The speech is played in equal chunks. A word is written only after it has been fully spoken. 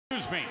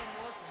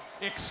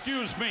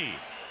Excuse me.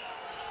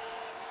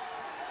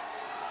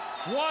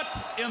 What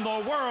in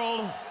the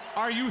world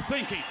are you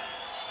thinking?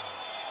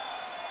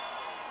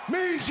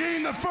 Mean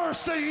Gene, the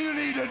first thing you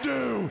need to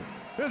do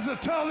is to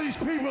tell these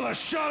people to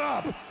shut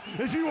up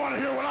if you want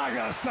to hear what I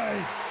gotta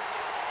say.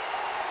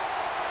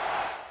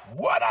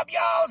 What up,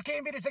 y'all? It's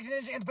KMB, the 16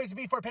 inch and the place to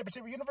be for Paper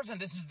Saber Universe, and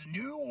this is the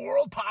New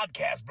World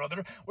Podcast,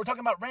 brother. We're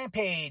talking about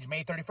Rampage,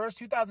 May 31st,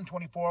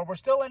 2024. We're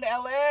still in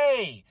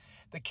LA.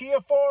 The Kia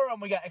Forum,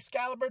 we got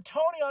Excalibur,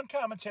 Tony on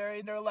commentary,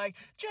 and they're like,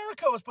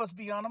 Jericho is supposed to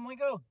be on. I'm like,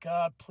 oh,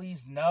 God,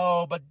 please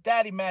no. But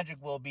Daddy Magic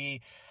will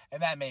be,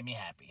 and that made me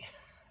happy.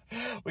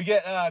 We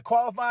get a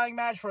qualifying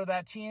match for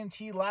that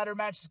TNT ladder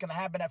match. It's going to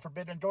happen at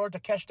Forbidden Door.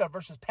 Takeshita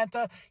versus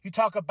Penta. You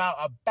talk about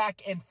a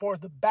back and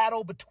forth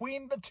battle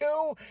between the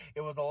two.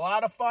 It was a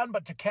lot of fun,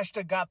 but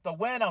Takeshita got the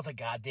win. I was like,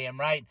 God damn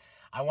right.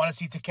 I want to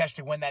see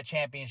Takeshita win that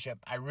championship.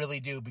 I really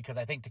do, because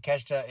I think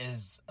Takeshita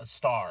is a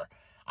star.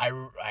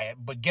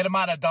 But get him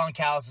out of Don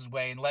Callis'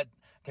 way and let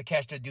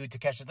Takeshita do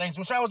Takeshita things,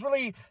 which I was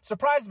really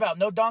surprised about.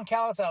 No Don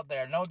Callis out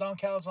there. No Don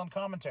Callis on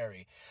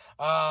commentary.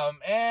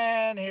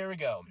 And here we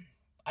go.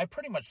 I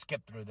pretty much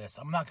skipped through this.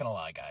 I'm not going to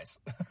lie, guys.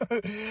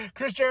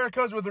 Chris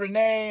Jericho's with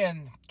Renee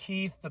and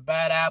Keith, the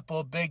Bad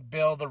Apple, Big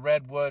Bill, the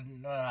Redwood.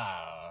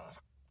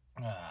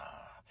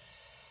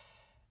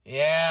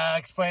 Yeah,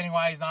 explaining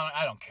why he's not.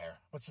 I don't care.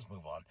 Let's just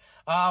move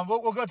on.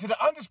 We'll go to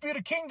the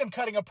Undisputed Kingdom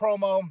cutting a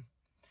promo.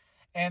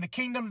 And the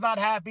Kingdom's not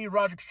happy.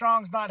 Roderick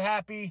Strong's not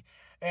happy.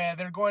 And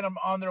they're going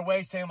on their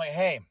way saying, like,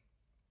 hey,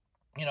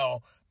 you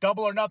know,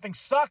 Double or Nothing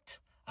sucked.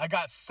 I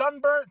got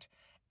sunburnt.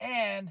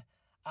 And,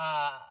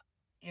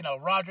 you know,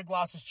 Roderick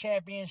lost his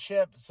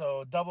championship,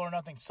 so Double or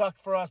Nothing sucked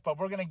for us, but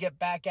we're going to get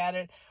back at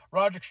it.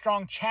 Roderick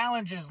Strong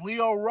challenges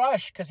Leo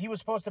Rush because he was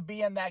supposed to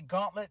be in that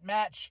gauntlet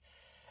match.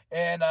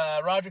 And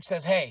Roderick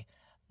says, hey,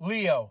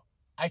 Leo,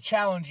 I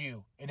challenge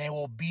you, and there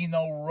will be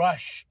no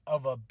rush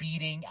of a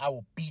beating. I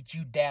will beat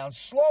you down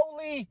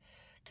slowly,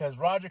 because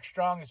Roderick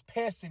Strong is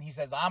pissed, and he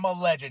says, I'm a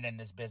legend in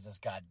this business,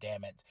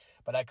 goddammit.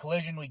 But at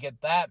Collision, we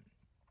get that.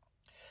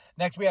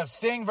 Next, we have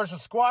Singh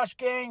versus Squash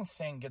Gang.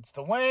 Singh gets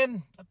the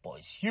win. That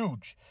boy's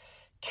huge.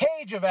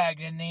 Cage of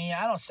Agony.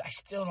 I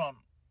still don't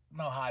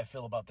know how I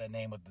feel about that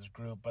name with this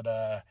group, but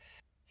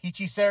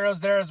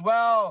Hichisero's there as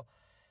well.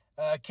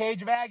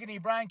 Cage of Agony,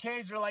 Brian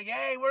Cage, they're like,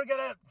 hey, we're going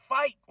to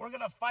fight. We're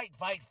going to fight.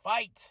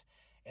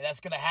 And that's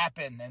going to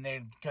happen. And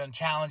they're going to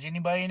challenge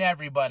anybody and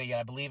everybody. And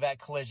I believe at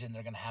Collision,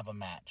 they're going to have a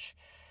match.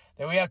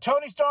 Then we have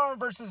Tony Storm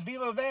versus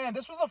Viva Van.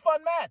 This was a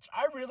fun match.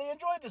 I really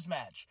enjoyed this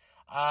match.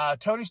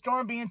 Tony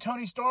Storm being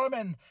Tony Storm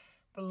and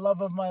the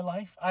love of my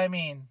life. I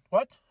mean,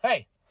 what?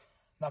 Hey,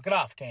 knock it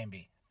off,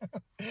 KMB.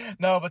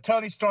 No, but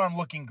Tony Storm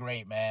looking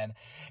great, man.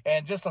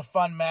 And just a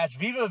fun match.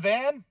 Viva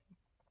Van,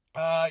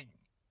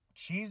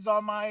 she's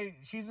on my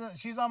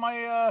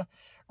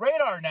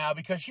radar now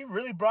because she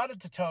really brought it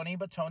to Tony,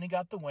 but Tony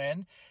got the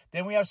win.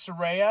 Then we have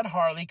Saraya and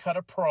Harley cut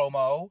a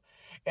promo.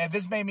 And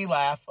this made me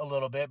laugh a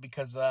little bit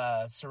because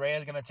Saraya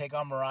is going to take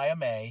on Mariah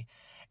May.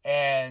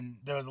 And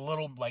there was a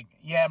little like,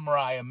 yeah,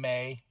 Mariah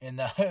May. And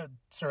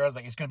Saraya's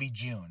like, it's going to be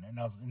June. And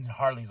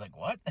Harley's like,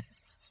 what?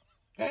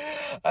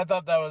 I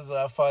thought that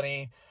was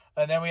funny.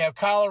 And then we have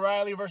Kyle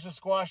O'Reilly versus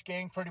Squash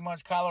Gang. Pretty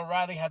much Kyle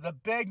O'Reilly has a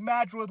big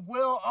match with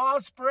Will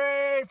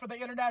Ospreay for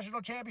the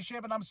International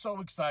Championship. And I'm so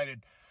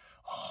excited.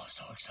 Oh,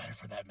 so excited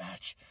for that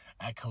match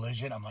at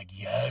Collision. I'm like,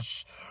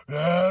 yes.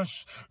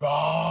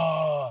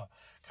 Kyle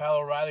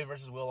O'Reilly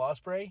versus Will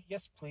Ospreay.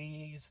 Yes,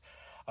 please.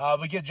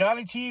 We get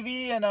Johnny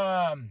TV and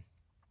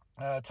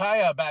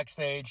Taya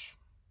backstage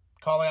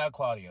calling out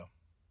Claudio.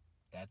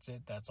 That's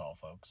it. That's all,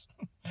 folks.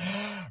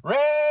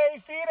 Ray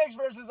Phoenix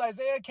versus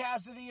Isaiah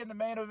Cassidy in the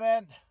main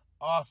event.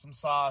 Awesome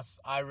sauce.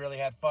 I really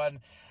had fun.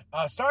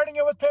 Starting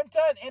it with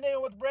Penta and ending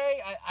it with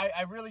Ray.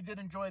 I really did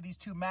enjoy these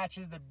two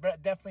matches. There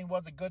definitely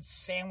was a good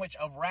sandwich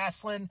of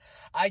wrestling.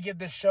 I give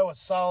this show a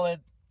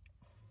solid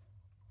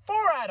 4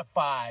 out of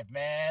 5,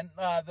 man.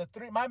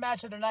 My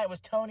match of the night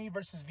was Tony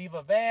versus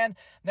Viva Van.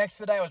 Next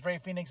to that was Ray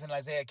Phoenix and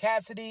Isaiah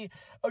Cassidy.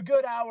 A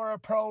good hour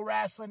of pro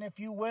wrestling, if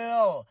you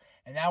will.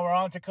 And now we're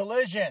on to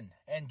Collision.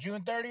 And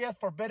June 30th,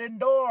 Forbidden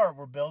Door.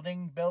 We're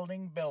building,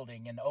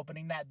 and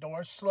opening that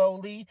door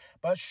slowly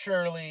but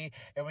surely.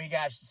 And we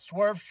got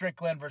Swerve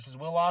Strickland versus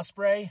Will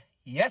Ospreay.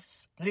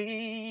 Yes,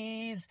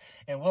 please.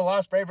 And Will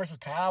Ospreay versus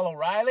Kyle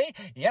O'Reilly.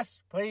 Yes,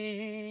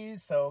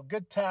 please. So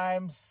good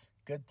times.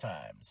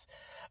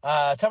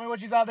 Tell me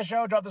what you thought of the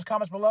show. Drop those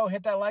comments below.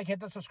 Hit that like,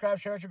 hit the subscribe,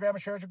 share it, your grandma,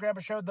 share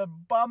the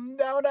bum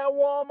down at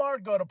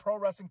Walmart. Go to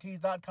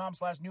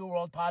ProWrestlingTees.com/New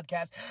World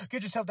Podcast.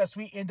 Get yourself that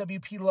sweet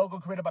nWp logo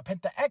created by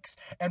Penta X.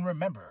 And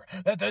remember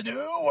that the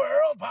New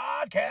World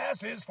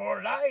Podcast is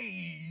for life,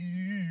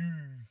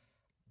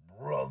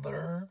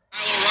 brother.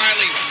 Kyle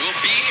O'Reilly will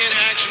be in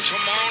action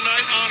tomorrow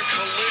night on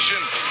Collision.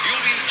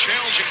 He'll be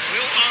challenging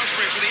Will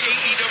Ospreay for the